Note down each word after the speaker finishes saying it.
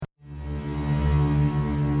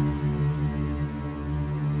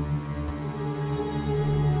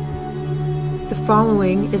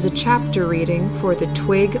following is a chapter reading for the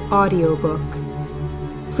Twig audiobook.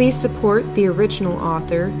 Please support the original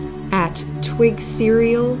author at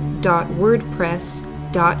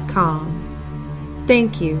twigserial.wordpress.com.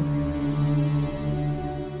 Thank you.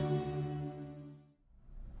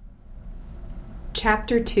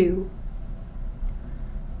 Chapter 2.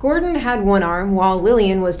 Gordon had one arm while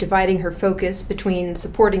Lillian was dividing her focus between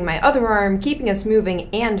supporting my other arm, keeping us moving,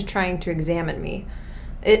 and trying to examine me.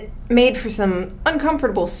 It made for some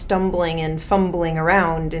uncomfortable stumbling and fumbling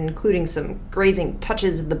around, including some grazing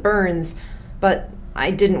touches of the burns, but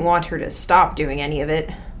I didn't want her to stop doing any of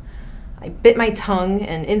it. I bit my tongue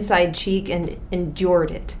and inside cheek and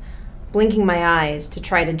endured it, blinking my eyes to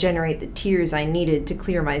try to generate the tears I needed to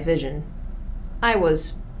clear my vision. I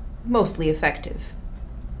was mostly effective.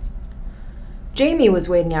 Jamie was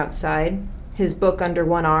waiting outside, his book under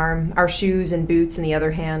one arm, our shoes and boots in the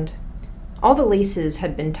other hand. All the laces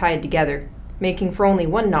had been tied together, making for only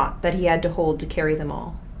one knot that he had to hold to carry them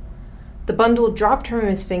all. The bundle dropped from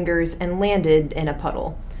his fingers and landed in a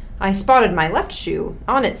puddle. I spotted my left shoe,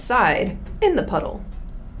 on its side, in the puddle.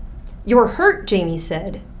 "You're hurt," Jamie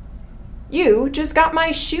said. "You just got my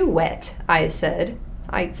shoe wet," I said.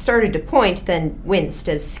 I started to point, then winced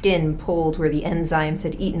as skin pulled where the enzymes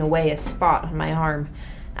had eaten away a spot on my arm.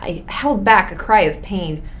 I held back a cry of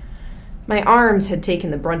pain. My arms had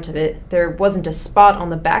taken the brunt of it. There wasn't a spot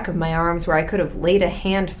on the back of my arms where I could have laid a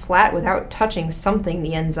hand flat without touching something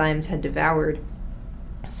the enzymes had devoured.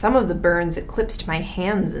 Some of the burns eclipsed my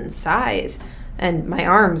hands in size, and my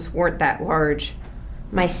arms weren't that large.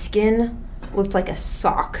 My skin looked like a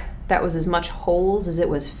sock that was as much holes as it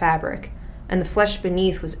was fabric, and the flesh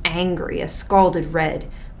beneath was angry, a scalded red,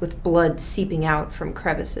 with blood seeping out from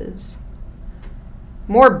crevices.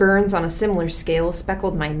 More burns on a similar scale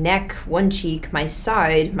speckled my neck, one cheek, my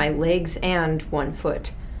side, my legs, and one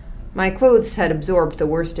foot. My clothes had absorbed the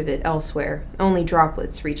worst of it elsewhere, only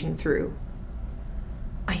droplets reaching through.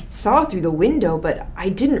 "I saw through the window, but I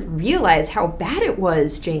didn't realize how bad it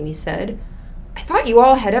was," Jamie said. "I thought you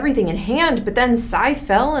all had everything in hand, but then Cy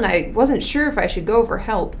fell and I wasn't sure if I should go for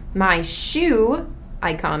help." "My shoe,"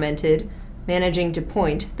 I commented, managing to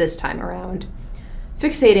point this time around.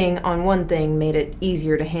 Fixating on one thing made it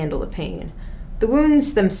easier to handle the pain. The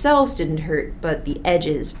wounds themselves didn't hurt, but the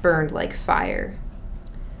edges burned like fire.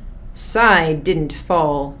 "Cy didn't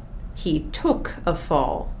fall. He took a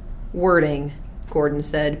fall. Wording," Gordon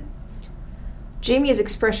said. Jamie's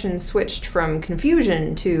expression switched from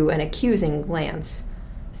confusion to an accusing glance.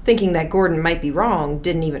 Thinking that Gordon might be wrong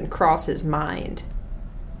didn't even cross his mind.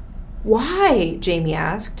 "Why?" Jamie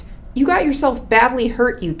asked. "You got yourself badly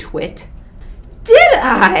hurt, you twit." "Did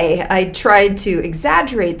I?" I tried to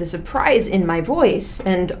exaggerate the surprise in my voice,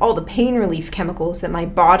 and all the pain relief chemicals that my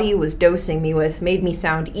body was dosing me with made me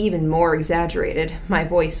sound even more exaggerated, my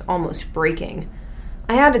voice almost breaking.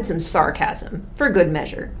 I added some sarcasm, for good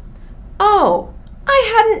measure. "Oh,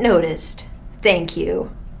 I hadn't noticed. Thank you."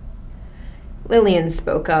 Lillian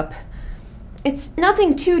spoke up. "It's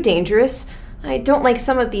nothing too dangerous. I don't like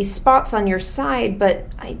some of these spots on your side, but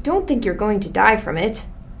I don't think you're going to die from it.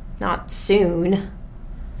 Not soon."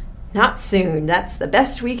 "Not soon. That's the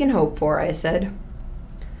best we can hope for," I said.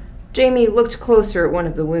 Jamie looked closer at one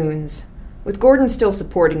of the wounds. With Gordon still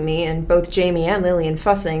supporting me, and both Jamie and Lillian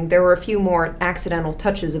fussing, there were a few more accidental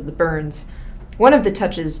touches of the burns. One of the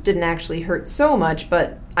touches didn't actually hurt so much,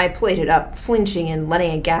 but I played it up, flinching and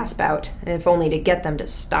letting a gasp out, if only to get them to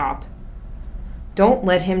stop. "Don't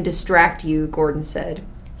let him distract you," Gordon said.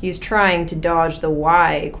 "He's trying to dodge the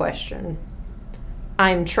why question."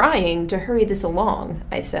 "I'm trying to hurry this along,"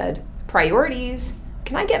 I said. "Priorities.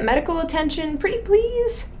 Can I get medical attention, pretty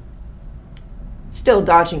please?" "Still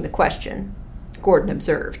dodging the question," Gordon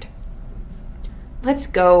observed. "Let's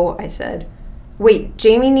go," I said. "Wait,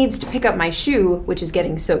 Jamie needs to pick up my shoe, which is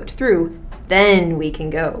getting soaked through. Then we can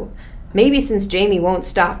go. Maybe since Jamie won't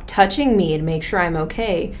stop touching me and make sure I'm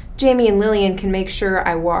okay, Jamie and Lillian can make sure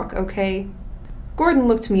I walk okay." Gordon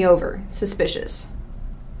looked me over, suspicious.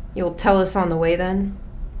 "You'll tell us on the way, then?"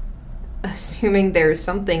 "Assuming there's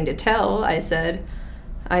something to tell," I said.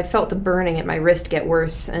 I felt the burning at my wrist get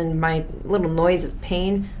worse, and my little noise of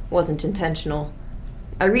pain wasn't intentional.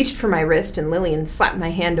 I reached for my wrist, and Lillian slapped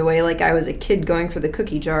my hand away like I was a kid going for the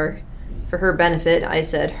cookie jar. For her benefit, I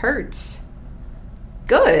said, "Hurts."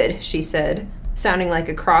 "Good," she said, sounding like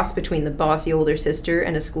a cross between the bossy older sister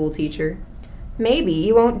and a school teacher. "Maybe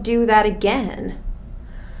you won't do that again."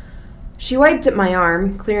 She wiped at my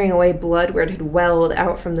arm, clearing away blood where it had welled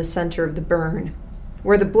out from the center of the burn.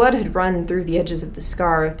 Where the blood had run through the edges of the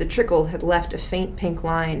scar, the trickle had left a faint pink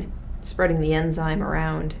line, spreading the enzyme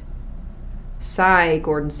around. "Sigh,"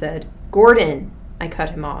 Gordon said. "Gordon, I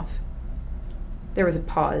cut him off. There was a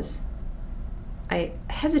pause. I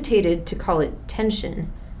hesitated to call it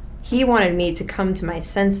tension. He wanted me to come to my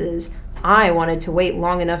senses. I wanted to wait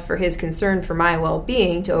long enough for his concern for my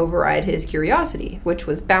well-being to override his curiosity, which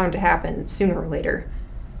was bound to happen sooner or later.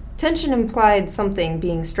 Tension implied something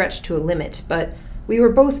being stretched to a limit, but we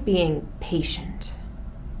were both being patient.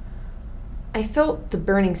 I felt the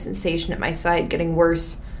burning sensation at my side getting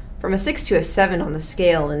worse, from a 6 to a 7 on the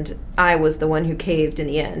scale, and I was the one who caved in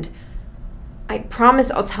the end. I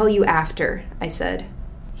promise I'll tell you after, I said.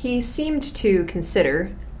 He seemed to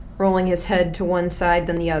consider, rolling his head to one side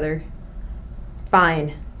then the other.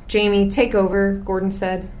 Fine. Jamie, take over, Gordon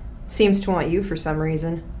said. Seems to want you for some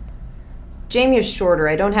reason. Jamie is shorter.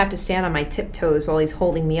 I don't have to stand on my tiptoes while he's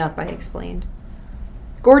holding me up, I explained.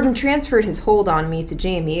 Gordon transferred his hold on me to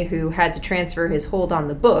Jamie, who had to transfer his hold on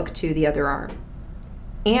the book to the other arm.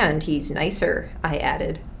 And he's nicer, I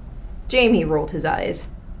added. Jamie rolled his eyes.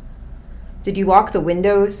 Did you lock the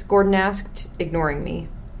windows? Gordon asked, ignoring me.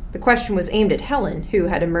 The question was aimed at Helen, who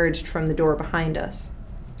had emerged from the door behind us.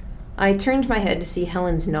 I turned my head to see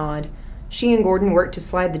Helen's nod. She and Gordon worked to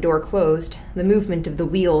slide the door closed. The movement of the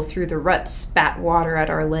wheel through the rut spat water at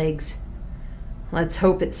our legs. Let's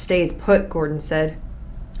hope it stays put, Gordon said.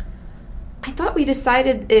 I thought we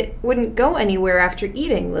decided it wouldn't go anywhere after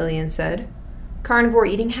eating, Lillian said. Carnivore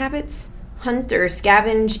eating habits? Hunt or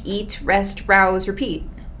scavenge, eat, rest, rouse, repeat.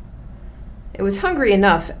 It was hungry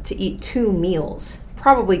enough to eat 2 meals,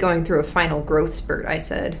 probably going through a final growth spurt, I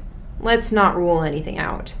said. Let's not rule anything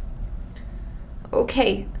out.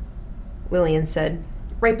 Okay, Lillian said,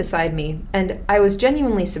 right beside me, and I was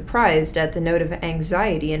genuinely surprised at the note of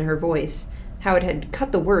anxiety in her voice, how it had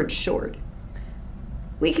cut the words short.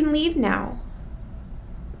 We can leave now.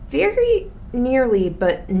 Very nearly,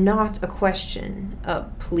 but not a question. A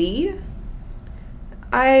plea?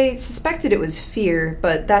 I suspected it was fear,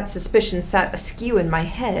 but that suspicion sat askew in my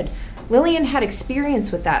head. Lillian had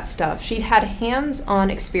experience with that stuff. She'd had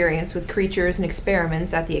hands-on experience with creatures and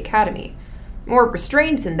experiments at the academy. More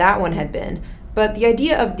restrained than that one had been, but the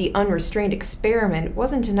idea of the unrestrained experiment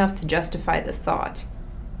wasn't enough to justify the thought.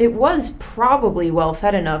 It was probably well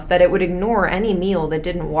fed enough that it would ignore any meal that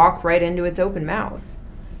didn't walk right into its open mouth.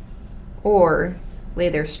 Or lay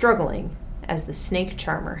there struggling, as the snake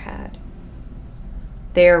charmer had.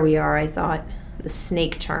 There we are, I thought, the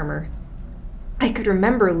snake charmer. I could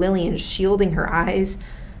remember Lillian shielding her eyes.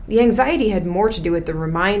 The anxiety had more to do with the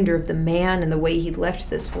reminder of the man and the way he'd left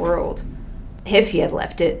this world. If he had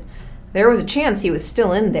left it, there was a chance he was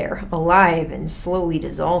still in there, alive and slowly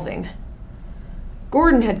dissolving.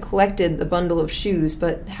 Gordon had collected the bundle of shoes,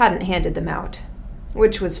 but hadn't handed them out.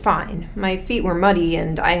 Which was fine. My feet were muddy,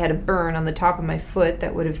 and I had a burn on the top of my foot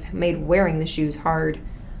that would have made wearing the shoes hard.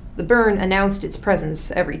 The burn announced its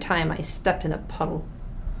presence every time I stepped in a puddle.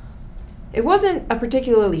 It wasn't a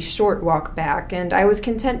particularly short walk back, and I was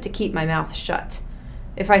content to keep my mouth shut.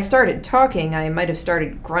 If I started talking, I might have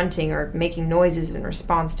started grunting or making noises in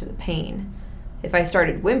response to the pain. If I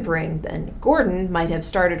started whimpering, then Gordon might have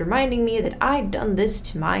started reminding me that I'd done this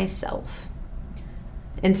to myself.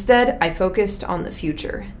 Instead, I focused on the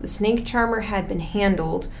future. The snake charmer had been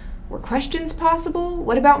handled. Were questions possible?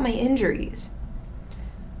 What about my injuries?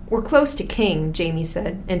 We're close to King, Jamie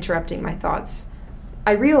said, interrupting my thoughts.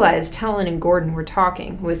 I realized Helen and Gordon were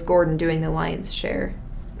talking, with Gordon doing the lion's share.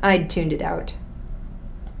 I'd tuned it out.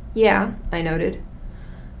 Yeah, I noted.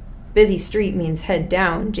 Busy street means head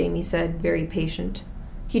down, Jamie said, very patient.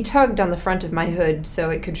 He tugged on the front of my hood so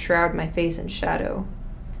it could shroud my face in shadow.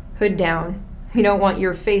 Hood down. We don't want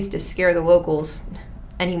your face to scare the locals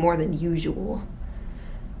any more than usual.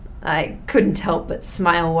 I couldn't help but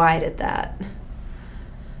smile wide at that.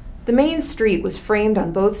 The main street was framed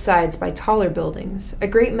on both sides by taller buildings, a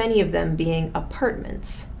great many of them being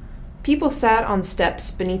apartments. People sat on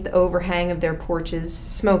steps beneath the overhang of their porches,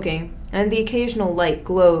 smoking, and the occasional light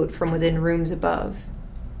glowed from within rooms above.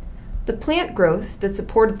 The plant growth that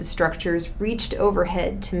supported the structures reached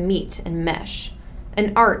overhead to meet and mesh,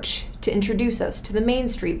 an arch to introduce us to the main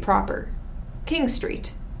street proper, King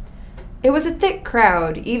Street. It was a thick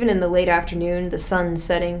crowd, even in the late afternoon, the sun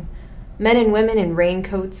setting, men and women in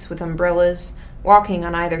raincoats with umbrellas, walking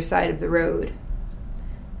on either side of the road.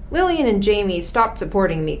 Lillian and Jamie stopped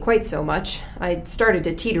supporting me quite so much. I'd started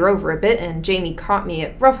to teeter over a bit, and Jamie caught me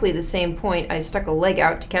at roughly the same point I stuck a leg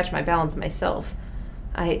out to catch my balance myself.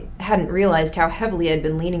 I hadn't realized how heavily I'd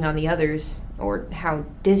been leaning on the others, or how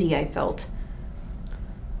dizzy I felt.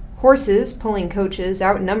 Horses pulling coaches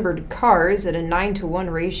outnumbered cars at a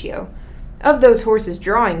 9-to-1 ratio. Of those horses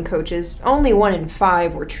drawing coaches, only 1 in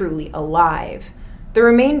 5 were truly alive. The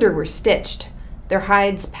remainder were stitched. their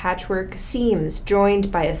hides patchwork, seams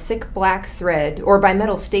joined by a thick black thread or by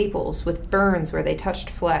metal staples with burns where they touched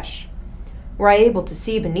flesh. Were I able to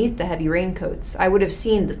see beneath the heavy raincoats, I would have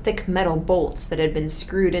seen the thick metal bolts that had been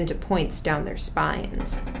screwed into points down their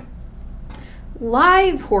spines.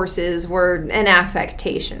 Live horses were an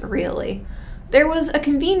affectation, really. There was a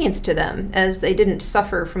convenience to them, as they didn't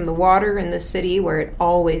suffer from the water in the city where it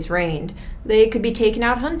always rained. They could be taken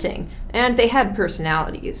out hunting, and they had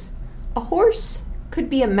personalities. A horse could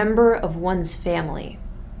be a member of one's family.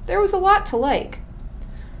 There was a lot to like.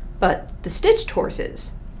 But the stitched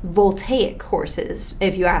horses, voltaic horses,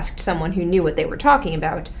 if you asked someone who knew what they were talking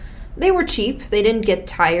about, they were cheap, they didn't get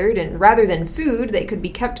tired, and rather than food, they could be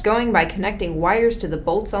kept going by connecting wires to the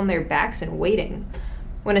bolts on their backs and waiting.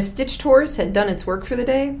 When a stitched horse had done its work for the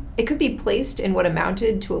day, it could be placed in what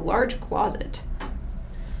amounted to a large closet.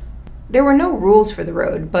 There were no rules for the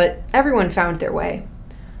road, but everyone found their way.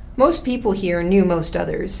 Most people here knew most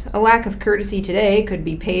others. A lack of courtesy today could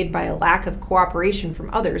be paid by a lack of cooperation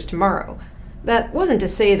from others tomorrow. That wasn't to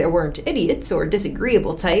say there weren't idiots or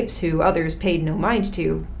disagreeable types who others paid no mind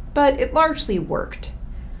to, but it largely worked.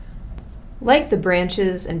 Like the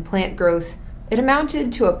branches and plant growth, it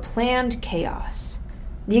amounted to a planned chaos.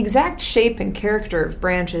 The exact shape and character of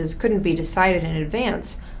branches couldn't be decided in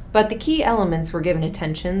advance, but the key elements were given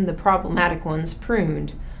attention, the problematic ones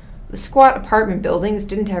pruned. The squat apartment buildings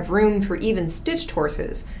didn't have room for even stitched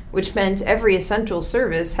horses, which meant every essential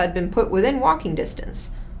service had been put within walking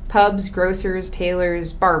distance. Pubs, grocers,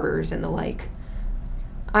 tailors, barbers, and the like.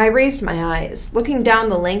 I raised my eyes. Looking down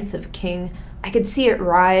the length of King, I could see it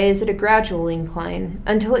rise at a gradual incline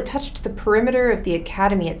until it touched the perimeter of the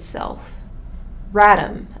academy itself.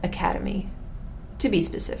 Radham Academy, to be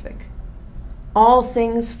specific. All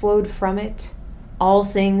things flowed from it, all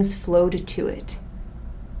things flowed to it.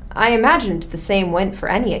 I imagined the same went for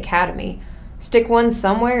any academy. Stick one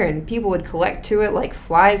somewhere and people would collect to it like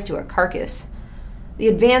flies to a carcass. The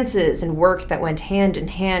advances and work that went hand in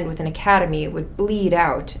hand with an academy would bleed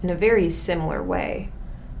out in a very similar way,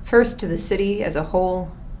 first to the city as a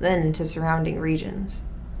whole, then to surrounding regions.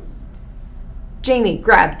 Jamie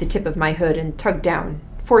grabbed the tip of my hood and tugged down,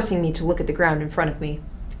 forcing me to look at the ground in front of me.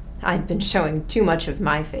 I'd been showing too much of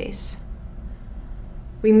my face.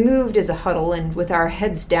 We moved as a huddle, and with our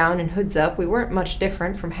heads down and hoods up, we weren't much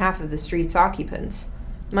different from half of the street's occupants.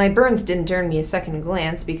 My burns didn't earn me a second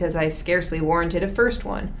glance because I scarcely warranted a first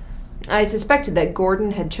one. I suspected that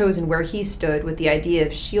Gordon had chosen where he stood with the idea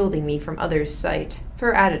of shielding me from others' sight,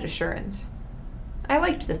 for added assurance. I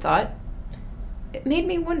liked the thought. It made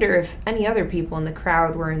me wonder if any other people in the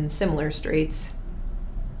crowd were in similar straits.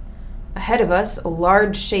 Ahead of us, a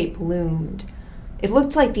large shape loomed. It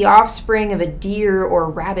looked like the offspring of a deer or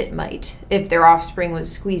rabbit might, if their offspring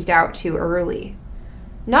was squeezed out too early.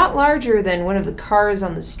 Not larger than one of the cars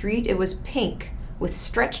on the street, it was pink, with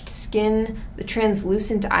stretched skin, the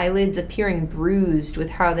translucent eyelids appearing bruised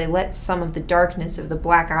with how they let some of the darkness of the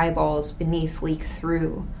black eyeballs beneath leak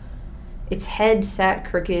through. Its head sat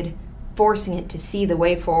crooked, forcing it to see the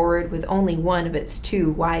way forward with only one of its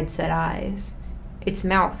two wide-set eyes. Its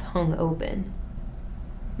mouth hung open.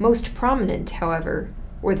 Most prominent, however,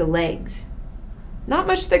 were the legs. Not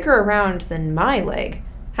much thicker around than my leg,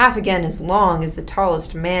 half again as long as the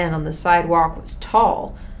tallest man on the sidewalk was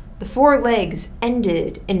tall. The four legs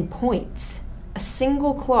ended in points, a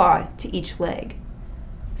single claw to each leg.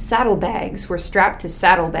 Saddlebags were strapped to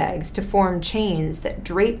saddlebags to form chains that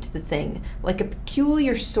draped the thing like a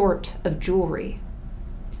peculiar sort of jewelry.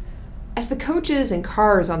 As the coaches and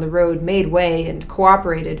cars on the road made way and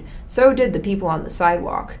cooperated, so did the people on the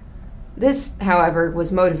sidewalk. This, however,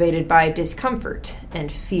 was motivated by discomfort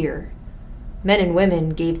and fear. Men and women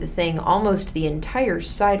gave the thing almost the entire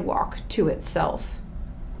sidewalk to itself.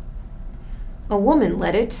 A woman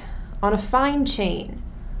led it on a fine chain,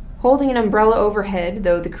 holding an umbrella overhead,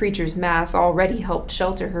 though the creature's mass already helped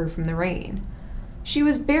shelter her from the rain. She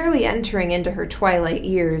was barely entering into her twilight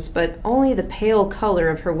years, but only the pale color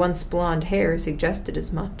of her once blonde hair suggested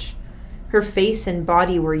as much. Her face and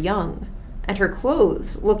body were young, and her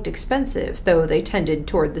clothes looked expensive, though they tended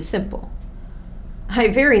toward the simple. I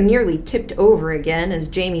very nearly tipped over again as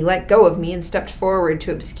Jamie let go of me and stepped forward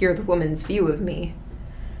to obscure the woman's view of me.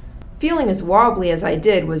 Feeling as wobbly as I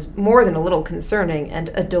did was more than a little concerning, and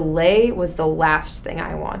a delay was the last thing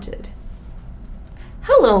I wanted.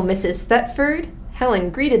 "Hello, Mrs. Thetford,"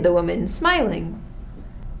 Helen greeted the woman, smiling.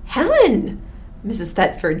 "Helen!" Mrs.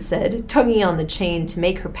 Thetford said, tugging on the chain to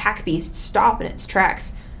make her pack beast stop in its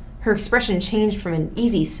tracks. Her expression changed from an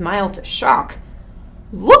easy smile to shock.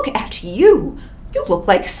 "Look at you! You look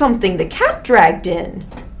like something the cat dragged in."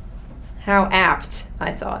 How apt,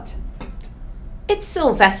 I thought. It's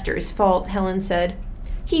Sylvester's fault, Helen said.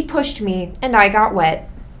 He pushed me, and I got wet.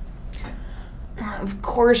 Of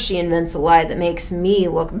course she invents a lie that makes me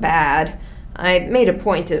look bad. I made a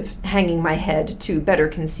point of hanging my head to better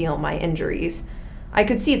conceal my injuries. I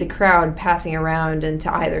could see the crowd passing around and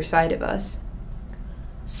to either side of us.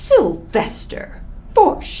 Sylvester!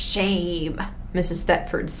 For shame! Mrs.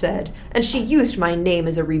 Thetford said, and she used my name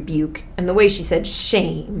as a rebuke, and the way she said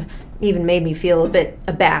shame even made me feel a bit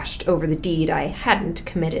abashed over the deed I hadn't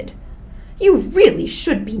committed. You really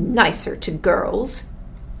should be nicer to girls.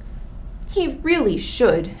 He really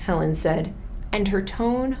should, Helen said, and her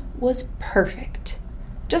tone was perfect.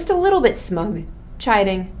 Just a little bit smug,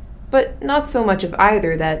 chiding, but not so much of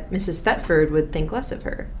either that Mrs. Thetford would think less of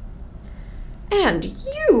her. And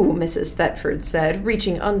you, Mrs. Thetford said,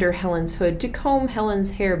 reaching under Helen's hood to comb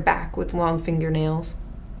Helen's hair back with long fingernails.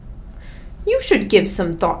 You should give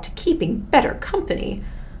some thought to keeping better company.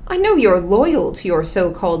 I know you're loyal to your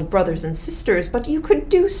so-called brothers and sisters, but you could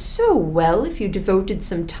do so well if you devoted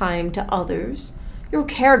some time to others. Your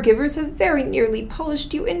caregivers have very nearly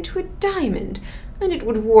polished you into a diamond, and it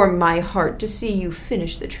would warm my heart to see you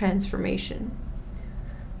finish the transformation.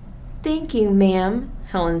 Thank you, ma'am,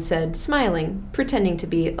 Helen said, smiling, pretending to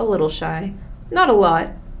be a little shy. Not a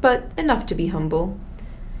lot, but enough to be humble.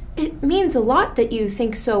 It means a lot that you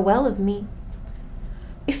think so well of me.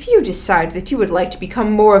 If you decide that you would like to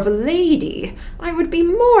become more of a lady, I would be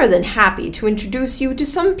more than happy to introduce you to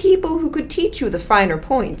some people who could teach you the finer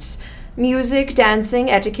points. Music,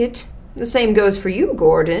 dancing, etiquette. The same goes for you,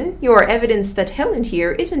 Gordon. You're evidence that Helen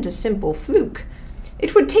here isn't a simple fluke.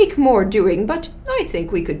 It would take more doing, but I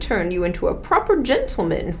think we could turn you into a proper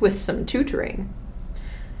gentleman with some tutoring.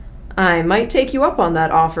 I might take you up on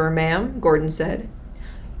that offer, ma'am, Gordon said.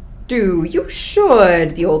 Do, you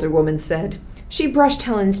should, the older woman said. She brushed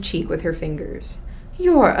Helen's cheek with her fingers.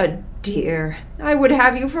 You're a dear. I would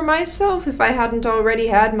have you for myself if I hadn't already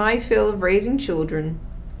had my fill of raising children.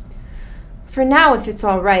 For now, if it's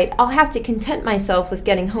all right, I'll have to content myself with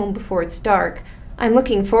getting home before it's dark. I'm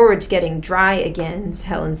looking forward to getting dry again,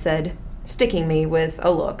 Helen said, sticking me with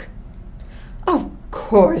a look. Of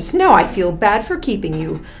course, now I feel bad for keeping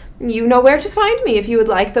you. You know where to find me if you would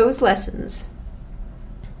like those lessons.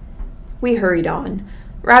 We hurried on.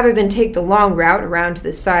 Rather than take the long route around to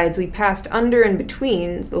the sides, we passed under and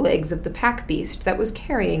between the legs of the pack beast that was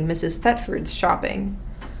carrying Mrs. Thetford's shopping.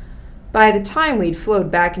 By the time we'd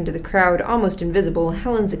flowed back into the crowd, almost invisible,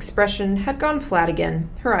 Helen's expression had gone flat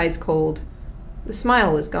again, her eyes cold. The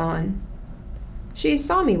smile was gone. She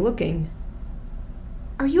saw me looking.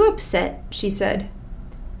 Are you upset? She said.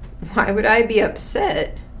 Why would I be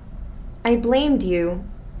upset? I blamed you.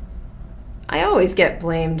 I always get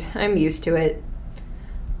blamed. I'm used to it.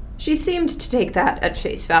 She seemed to take that at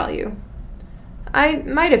face value. I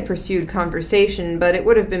might have pursued conversation, but it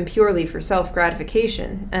would have been purely for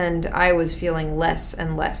self-gratification, and I was feeling less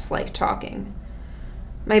and less like talking.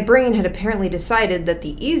 My brain had apparently decided that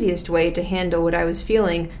the easiest way to handle what I was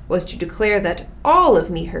feeling was to declare that all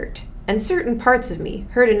of me hurt, and certain parts of me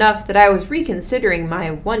hurt enough that I was reconsidering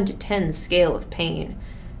my 1 to 10 scale of pain.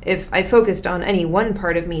 If I focused on any one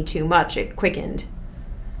part of me too much, it quickened.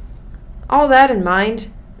 All that in mind,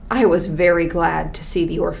 I was very glad to see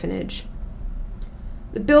the orphanage.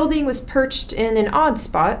 The building was perched in an odd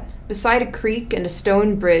spot, beside a creek and a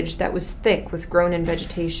stone bridge that was thick with grown-in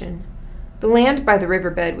vegetation. The land by the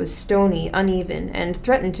riverbed was stony, uneven, and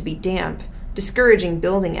threatened to be damp, discouraging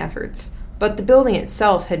building efforts, but the building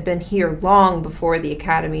itself had been here long before the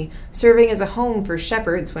academy, serving as a home for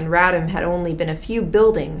shepherds when Radham had only been a few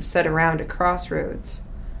buildings set around a crossroads.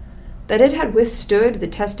 That it had withstood the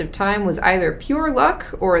test of time was either pure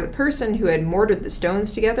luck, or the person who had mortared the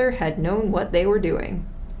stones together had known what they were doing.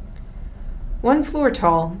 1 floor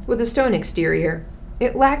tall, with a stone exterior,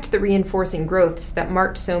 it lacked the reinforcing growths that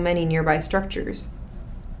marked so many nearby structures.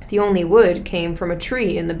 The only wood came from a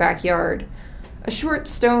tree in the backyard. A short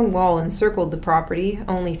stone wall encircled the property,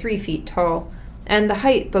 only 3 feet tall, and the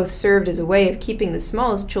height both served as a way of keeping the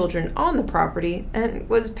smallest children on the property and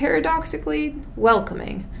was paradoxically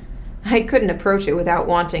welcoming. I couldn't approach it without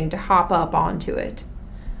wanting to hop up onto it.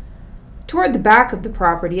 Toward the back of the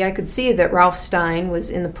property, I could see that Ralph Stein was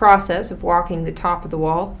in the process of walking the top of the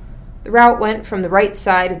wall. The route went from the right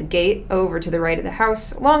side of the gate over to the right of the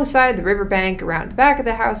house, alongside the riverbank, around the back of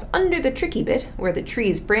the house, under the tricky bit where the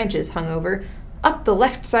tree's branches hung over, up the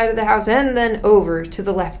left side of the house, and then over to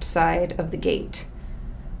the left side of the gate.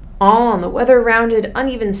 All on the weather-rounded,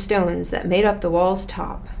 uneven stones that made up the wall's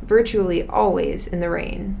top, virtually always in the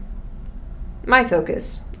rain. My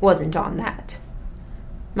focus wasn't on that.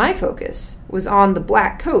 My focus was on the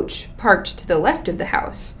black coach parked to the left of the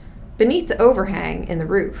house, beneath the overhang in the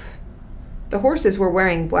roof. The horses were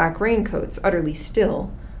wearing black raincoats, utterly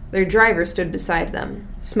still. Their driver stood beside them,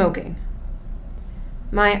 smoking.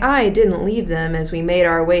 My eye didn't leave them as we made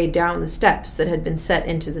our way down the steps that had been set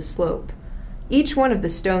into the slope. Each one of the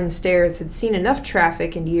stone stairs had seen enough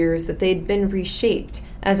traffic in years that they'd been reshaped,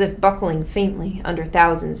 as if buckling faintly under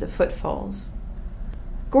thousands of footfalls.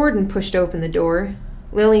 Gordon pushed open the door.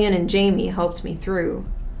 Lillian and Jamie helped me through.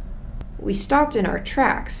 We stopped in our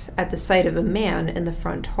tracks at the sight of a man in the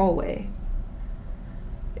front hallway.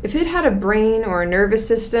 If it had a brain or a nervous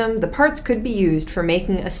system, the parts could be used for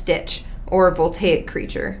making a Stitch, or a voltaic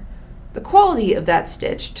creature. The quality of that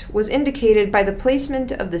Stitched was indicated by the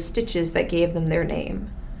placement of the stitches that gave them their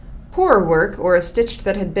name. Poorer work, or a Stitched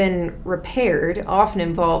that had been repaired, often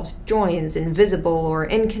involved joins in visible or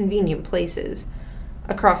inconvenient places,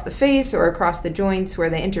 across the face or across the joints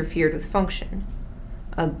where they interfered with function.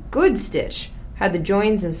 A good Stitch had the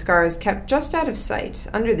joins and scars kept just out of sight,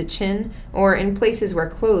 under the chin, or in places where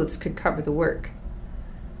clothes could cover the work.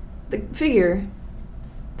 The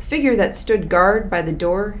figure that stood guard by the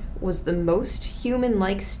door was the most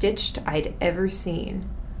human-like Stitched I'd ever seen.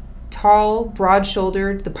 Tall,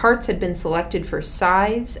 broad-shouldered, the parts had been selected for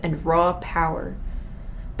size and raw power.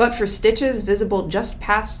 But for stitches visible just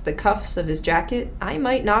past the cuffs of his jacket, I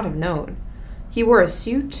might not have known. He wore a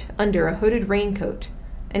suit under a hooded raincoat,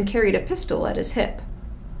 and carried a pistol at his hip.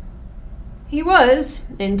 He was,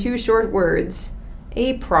 in 2 short words,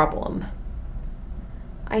 a problem.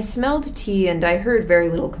 I smelled tea and I heard very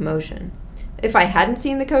little commotion. If I hadn't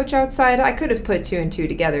seen the coach outside, I could have put 2 and 2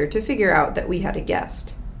 together to figure out that we had a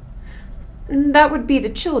guest. That would be the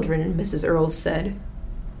children, Mrs. Earls said.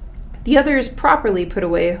 The others properly put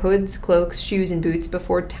away hoods, cloaks, shoes, and boots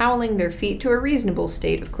before toweling their feet to a reasonable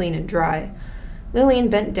state of clean and dry. Lillian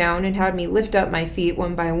bent down and had me lift up my feet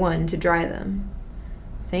one by one to dry them.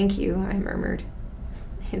 "Thank you," I murmured.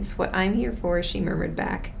 "It's what I'm here for," she murmured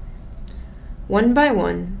back. One by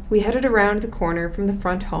one, we headed around the corner from the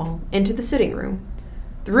front hall into the sitting room.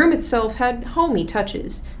 The room itself had homey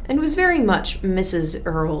touches, and was very much Mrs.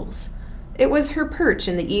 Earl's. It was her perch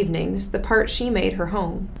in the evenings, the part she made her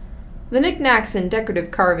home. The knickknacks and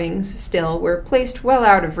decorative carvings, still, were placed well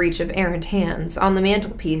out of reach of errant hands, on the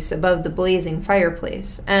mantelpiece above the blazing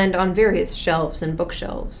fireplace, and on various shelves and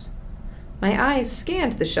bookshelves. My eyes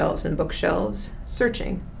scanned the shelves and bookshelves,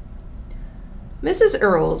 searching. Mrs.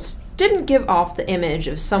 Earls didn't give off the image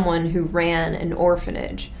of someone who ran an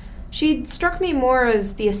orphanage. She'd struck me more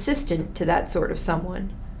as the assistant to that sort of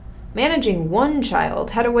someone. Managing one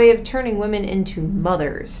child had a way of turning women into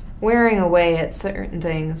mothers, wearing away at certain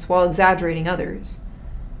things while exaggerating others.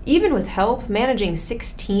 Even with help, managing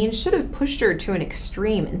 16 should have pushed her to an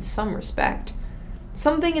extreme in some respect.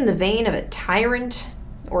 Something in the vein of a tyrant,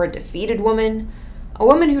 or a defeated woman, a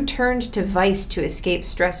woman who turned to vice to escape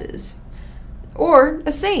stresses. Or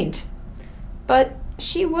a saint. But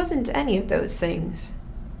she wasn't any of those things.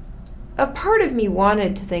 A part of me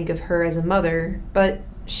wanted to think of her as a mother, but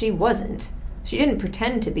she wasn't. She didn't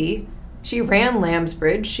pretend to be. She ran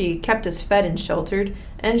Lambsbridge, she kept us fed and sheltered,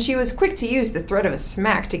 and she was quick to use the threat of a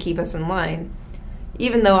smack to keep us in line.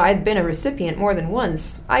 Even though I'd been a recipient more than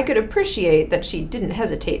once, I could appreciate that she didn't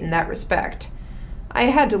hesitate in that respect. I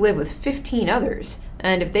had to live with 15 others,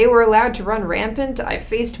 and if they were allowed to run rampant, I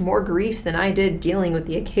faced more grief than I did dealing with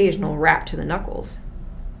the occasional rap to the knuckles.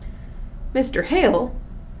 Mr. Hale,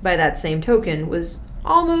 by that same token, was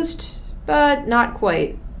almost, but not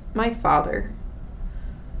quite, my father.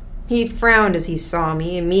 He frowned as he saw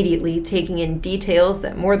me, immediately taking in details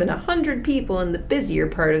that more than 100 people in the busier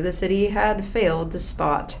part of the city had failed to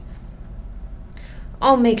spot.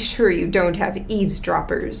 "I'll make sure you don't have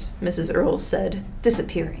eavesdroppers," Mrs. Earls said,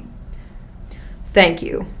 disappearing. "Thank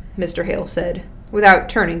you," Mr. Hale said, without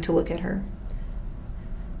turning to look at her.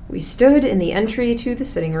 We stood in the entry to the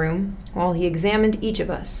sitting room, while he examined each of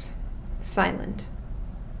us, silent.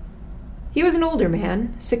 He was an older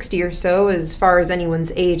man, 60 or so, as far as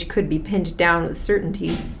anyone's age could be pinned down with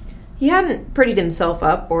certainty. He hadn't prettied himself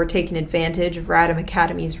up or taken advantage of Radham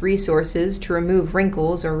Academy's resources to remove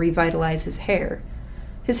wrinkles or revitalize his hair.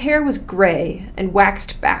 His hair was gray and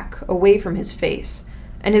waxed back away from his face,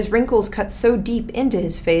 and his wrinkles cut so deep into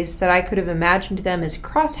his face that I could have imagined them as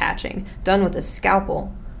cross-hatching done with a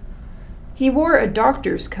scalpel. He wore a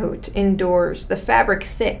doctor's coat indoors, the fabric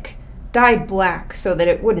thick, dyed black so that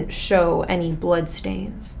it wouldn't show any blood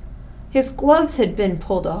stains. His gloves had been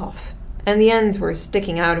pulled off, and the ends were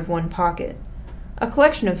sticking out of one pocket. A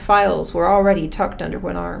collection of files were already tucked under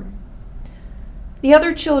one arm. "The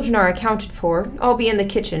other children are accounted for. I'll be in the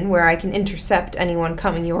kitchen where I can intercept anyone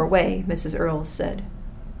coming your way," Mrs. Earls said.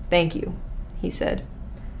 "Thank you," he said.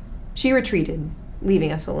 She retreated,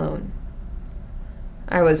 leaving us alone.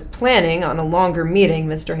 "I was planning on a longer meeting,"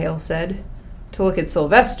 Mr. Hale said. "To look at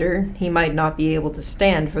Sylvester, he might not be able to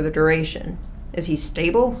stand for the duration. Is he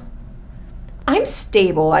stable?" "I'm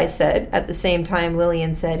stable," I said, at the same time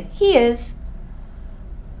Lillian said, "He is."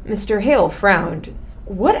 Mr. Hale frowned.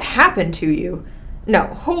 "What happened to you? No,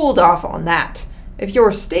 hold off on that. If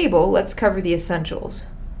you're stable, let's cover the essentials.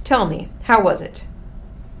 Tell me, how was it?"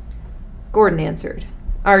 Gordon answered.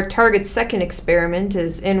 "Our target's second experiment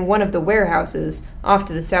is in one of the warehouses off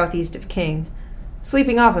to the southeast of King.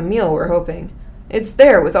 Sleeping off a meal, we're hoping. It's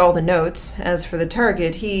there with all the notes. As for the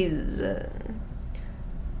target, he's...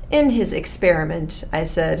 "In his experiment," I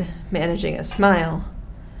said, managing a smile.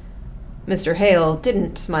 Mr. Hale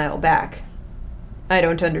didn't smile back. "I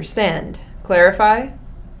don't understand. Clarify?"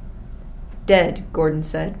 "Dead," Gordon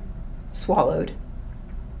said. Swallowed.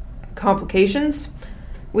 "Complications?"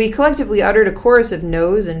 We collectively uttered a chorus of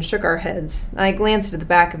no's and shook our heads. I glanced at the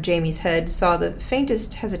back of Jamie's head, saw the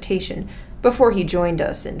faintest hesitation before he joined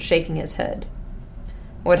us in shaking his head.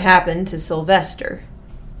 "What happened to Sylvester?"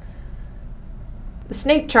 "The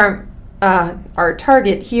snake charm... our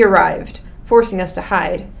target, he arrived, forcing us to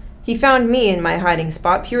hide. He found me in my hiding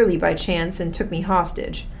spot purely by chance and took me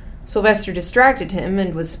hostage. Sylvester distracted him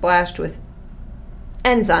and was splashed with...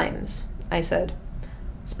 enzymes," I said.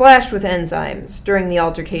 "Splashed with enzymes during the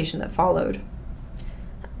altercation that followed."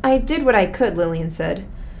 "I did what I could," Lillian said.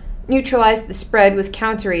 "Neutralized the spread with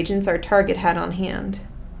counteragents our target had on hand."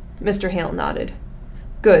 Mr. Hale nodded.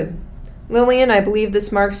 "Good. Lillian, I believe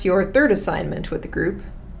this marks your third assignment with the group."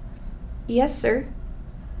 "Yes, sir."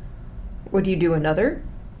 "Would you do another?"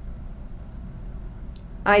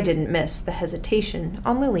 I didn't miss the hesitation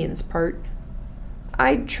on Lillian's part.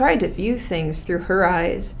 I tried to view things through her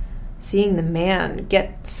eyes, seeing the man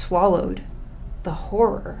get swallowed. The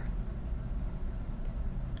horror.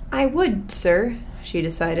 "I would, sir," she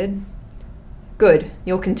decided. "Good.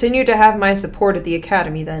 You'll continue to have my support at the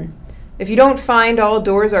academy, then. If you don't find all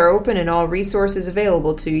doors are open and all resources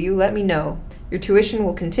available to you, let me know. Your tuition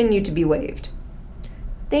will continue to be waived."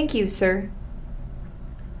 "Thank you, sir."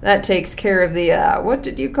 That takes care of the, what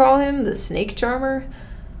did you call him? The snake charmer?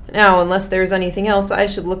 Now, unless there's anything else, I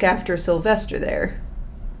should look after Sylvester there.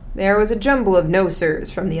 There was a jumble of no-sirs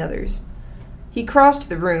from the others. He crossed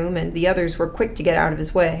the room, and the others were quick to get out of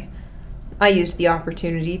his way. I used the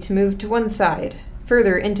opportunity to move to one side,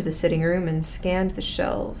 further into the sitting room, and scanned the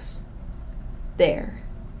shelves. There.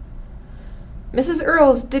 Mrs.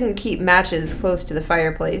 Earls didn't keep matches close to the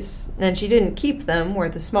fireplace, and she didn't keep them where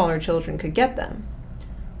the smaller children could get them.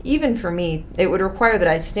 Even for me, it would require that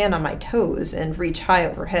I stand on my toes and reach high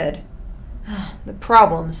overhead. The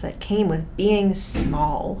problems that came with being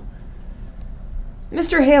small.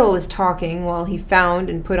 Mr. Hale was talking while he found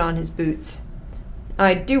and put on his boots.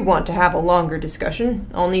 "I do want to have a longer discussion.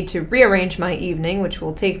 I'll need to rearrange my evening, which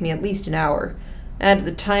will take me at least an hour. Add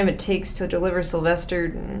the time it takes to deliver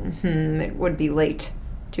Sylvester, it would be late.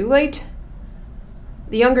 Too late?"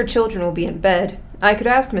 "The younger children will be in bed. I could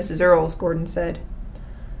ask Mrs. Earls," Gordon said.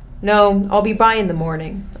 "No, I'll be by in the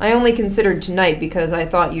morning. I only considered tonight because I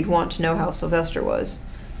thought you'd want to know how Sylvester was.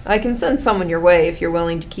 I can send someone your way if you're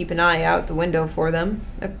willing to keep an eye out the window for them.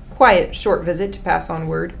 A quiet, short visit to pass on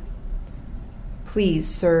word." "Please,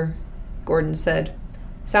 sir," Gordon said,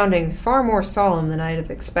 sounding far more solemn than I'd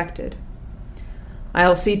have expected.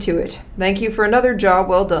 "I'll see to it. Thank you for another job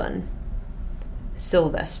well done."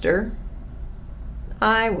 "Sylvester."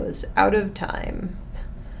 I was out of time.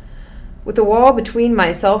 With the wall between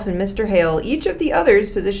myself and Mr. Hale, each of the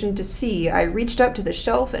others positioned to see, I reached up to the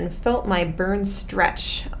shelf and felt my burn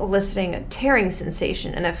stretch, eliciting a tearing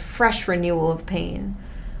sensation and a fresh renewal of pain.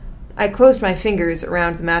 I closed my fingers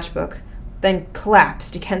around the matchbook, then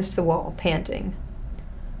collapsed against the wall, panting.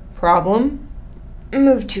 "Problem?"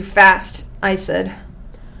 "Moved too fast," I said.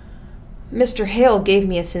 Mr. Hale gave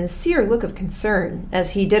me a sincere look of concern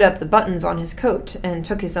as he did up the buttons on his coat and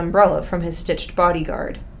took his umbrella from his stitched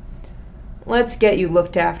bodyguard. "Let's get you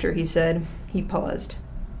looked after," he said. He paused.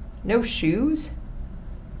 "No shoes?"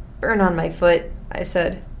 "Burn on my foot," I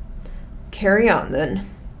said. "Carry on, then."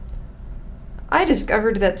 I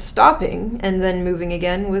discovered that stopping and then moving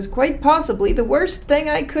again was quite possibly the worst thing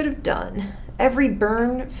I could have done. Every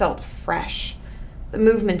burn felt fresh. The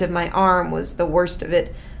movement of my arm was the worst of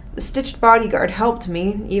it. The stitched bodyguard helped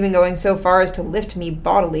me, even going so far as to lift me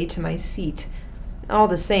bodily to my seat. All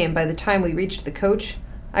the same, by the time we reached the coach,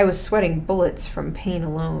 I was sweating bullets from pain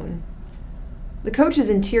alone. The coach's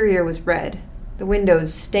interior was red, the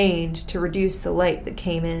windows stained to reduce the light that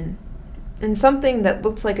came in, and something that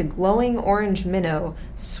looked like a glowing orange minnow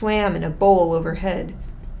swam in a bowl overhead,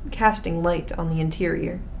 casting light on the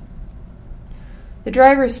interior. The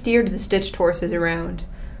driver steered the stitched horses around.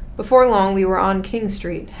 Before long, we were on King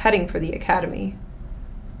Street, heading for the academy.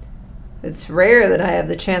 "It's rare that I have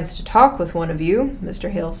the chance to talk with one of you,"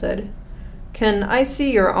 Mr. Hale said. "Can I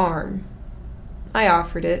see your arm?" I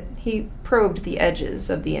offered it. He probed the edges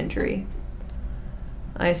of the injury.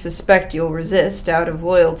 "I suspect you'll resist out of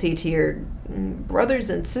loyalty to your brothers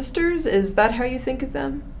and sisters? Is that how you think of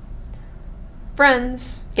them?"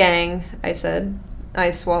 "Friends, gang," I said. I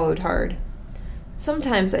swallowed hard.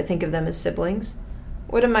 "Sometimes I think of them as siblings.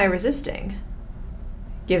 What am I resisting?"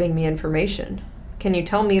 "Giving me information. Can you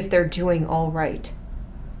tell me if they're doing all right?"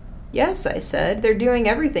 "Yes," I said. "They're doing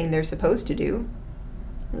everything they're supposed to do."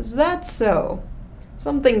 "Is that so?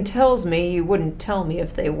 Something tells me you wouldn't tell me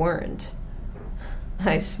if they weren't."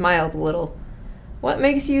 I smiled a little. "What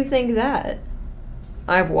makes you think that?"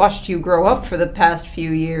 "I've watched you grow up for the past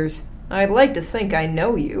few years. I'd like to think I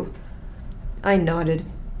know you." I nodded.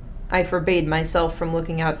 I forbade myself from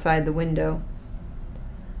looking outside the window.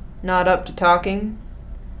 "Not up to talking?"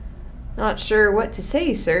 "Not sure what to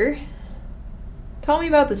say, sir." "Tell me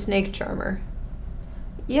about the snake charmer."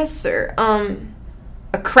 "Yes, sir.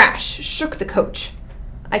 A crash shook the coach.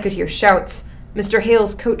 I could hear shouts. Mr.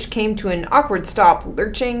 Hale's coach came to an awkward stop,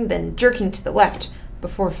 lurching, then jerking to the left,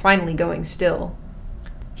 before finally going still.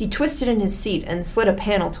 He twisted in his seat and slid a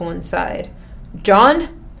panel to one side. "John?"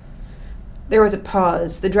 There was a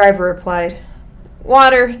pause. The driver replied,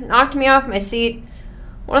 "Water. Knocked me off my seat.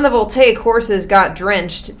 One of the voltaic horses got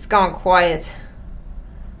drenched. It's gone quiet."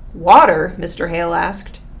 "Water?" Mr. Hale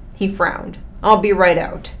asked. He frowned. "I'll be right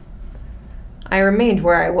out." I remained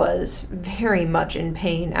where I was, very much in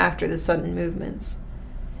pain after the sudden movements.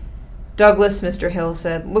 "Douglas," Mr. Hale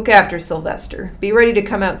said, "look after Sylvester. Be ready to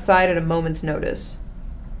come outside at a moment's notice."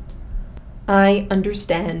 "I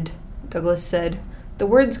understand," Douglas said, the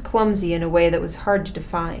words clumsy in a way that was hard to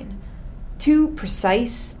define. Too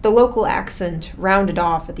precise, the local accent rounded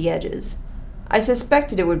off at the edges. I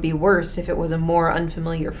suspected it would be worse if it was a more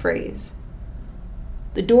unfamiliar phrase.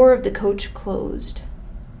 The door of the coach closed.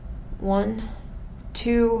 1,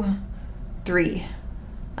 2, 3.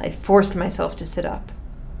 I forced myself to sit up.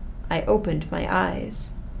 I opened my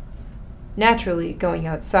eyes. Naturally, going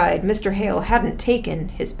outside, Mr. Hale hadn't taken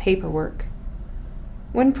his paperwork.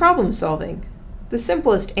 When problem-solving, the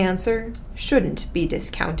simplest answer shouldn't be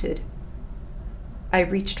discounted. I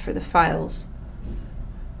reached for the files.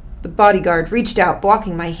 The bodyguard reached out,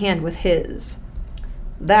 blocking my hand with his.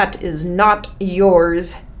 "That is not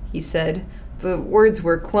yours," he said. The words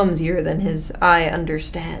were clumsier than his "I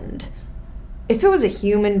understand." If it was a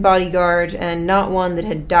human bodyguard, and not one that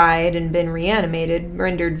had died and been reanimated,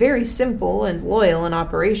 rendered very simple and loyal in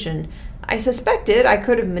operation, I suspected I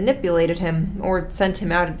could have manipulated him or sent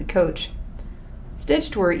him out of the coach.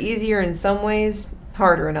 Stitched were easier in some ways,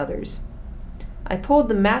 harder in others. I pulled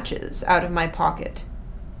the matches out of my pocket.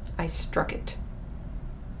 I struck it.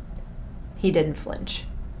 He didn't flinch.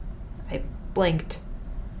 I blinked.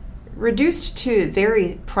 Reduced to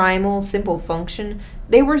very primal, simple function,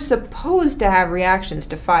 they were supposed to have reactions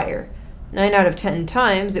to fire. 9 out of 10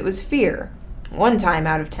 times it was fear. 1 time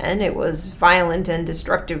out of 10 it was violent and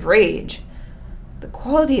destructive rage. The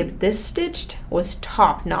quality of this Stitched was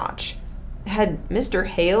top-notch. Had Mr.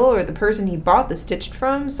 Hale or the person he bought the Stitched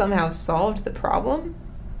from somehow solved the problem?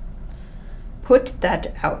 "Put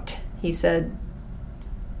that out," he said.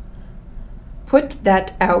 "Put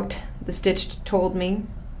that out," the Stitched told me.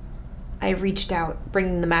 I reached out,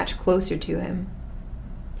 bringing the match closer to him.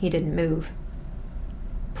 He didn't move.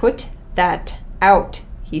 "Put that out,"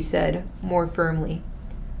 he said, more firmly.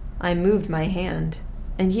 I moved my hand,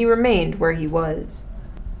 and he remained where he was.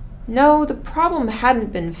 No, the problem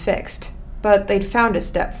hadn't been fixed, but they'd found a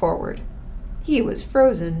step forward. He was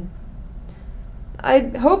frozen.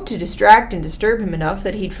 I'd hoped to distract and disturb him enough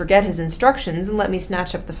that he'd forget his instructions and let me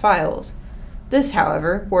snatch up the files. This,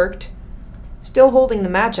 however, worked. Still holding the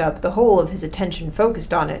match up, the whole of his attention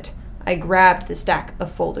focused on it, I grabbed the stack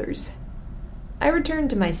of folders. I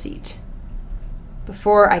returned to my seat.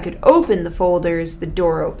 Before I could open the folders, the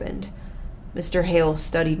door opened. Mr. Hale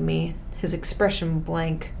studied me, his expression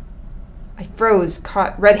blank. I froze,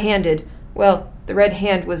 caught red-handed. Well, the red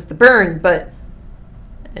hand was the burn, but...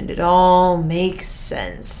 "And it all makes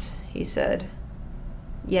sense," he said.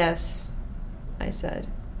 "Yes," I said.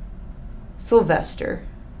 "Sylvester,"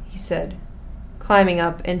 he said, climbing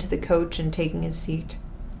up into the coach and taking his seat.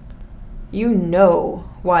 "You know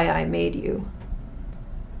why I made you."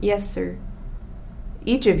 "Yes, sir."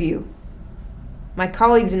 "Each of you. My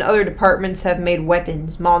colleagues in other departments have made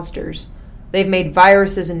weapons, monsters. They've made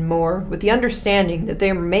viruses and more, with the understanding that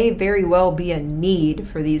there may very well be a need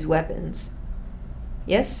for these weapons."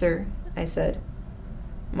 "Yes, sir," I said.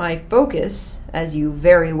 My focus, as you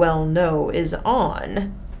very well know, is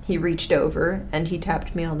on. He reached over and he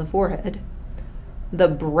tapped me on the forehead. The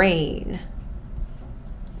brain.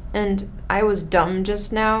 And I was dumb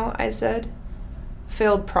just now, I said.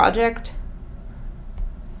 Failed project?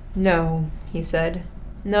 No, he said.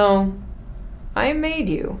 No. I made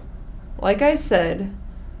you. Like I said,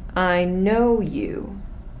 I know you.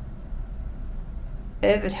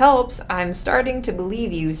 If it helps, I'm starting to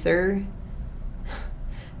believe you, sir.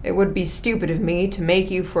 It would be stupid of me to make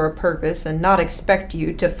you for a purpose and not expect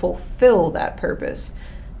you to fulfill that purpose.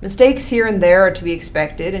 Mistakes here and there are to be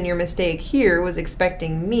expected, and your mistake here was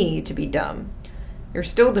expecting me to be dumb. You're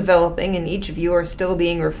still developing, and each of you are still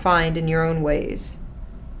being refined in your own ways.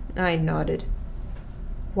 I nodded.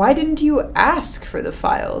 Why didn't you ask for the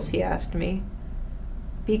files? He asked me.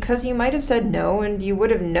 Because you might have said no, and you would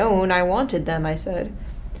have known I wanted them, I said.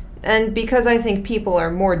 And because I think people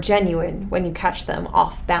are more genuine when you catch them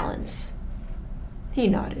off balance. He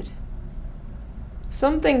nodded.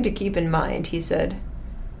 Something to keep in mind, he said.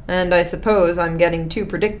 And I suppose I'm getting too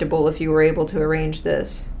predictable if you were able to arrange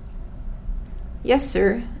this. Yes,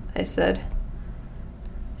 sir, I said.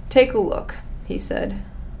 Take a look, he said.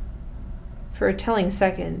 For a telling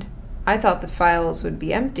second, I thought the files would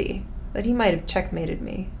be empty, that he might have checkmated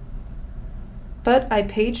me. But I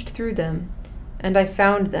paged through them, and I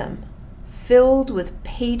found them, filled with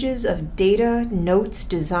pages of data, notes,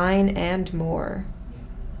 design, and more.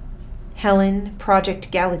 Helen,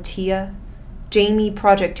 Project Galatea, Jamie,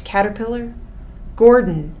 Project Caterpillar,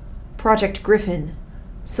 Gordon, Project Griffin,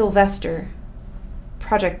 Sylvester,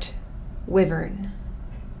 Project Wyvern.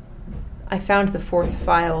 I found the fourth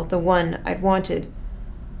file, the one I'd wanted.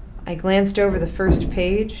 I glanced over the first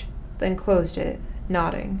page, then closed it,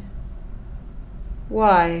 nodding.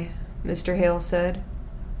 Why, Mr. Hale said.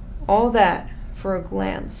 All that for a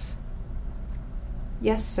glance.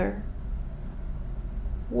 Yes, sir.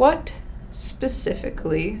 What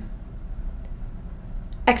specifically?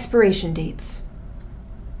 Expiration dates.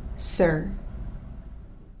 Sir.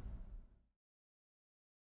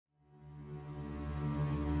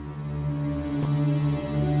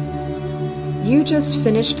 You just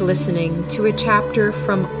finished listening to a chapter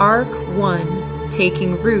from Arc 1,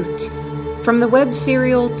 Taking Root, from the web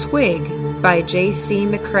serial Twig by J.C.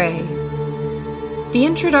 McCrae. The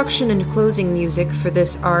introduction and closing music for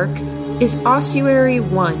this arc is Ossuary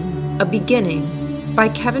 1, A Beginning, by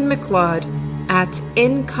Kevin MacLeod at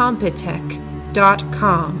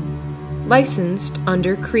incompetech.com, licensed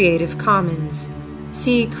under Creative Commons.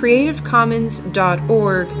 See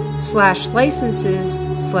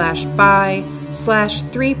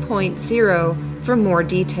creativecommons.org/licenses/by/3.0 for more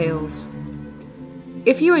details.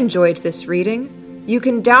 If you enjoyed this reading, you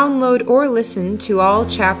can download or listen to all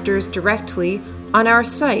chapters directly on our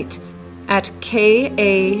site at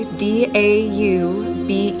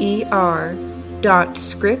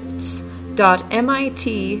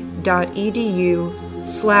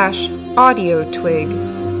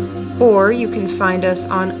or you can find us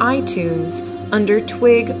on iTunes under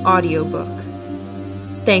Twig Audiobook.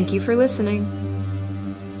 Thank you for listening.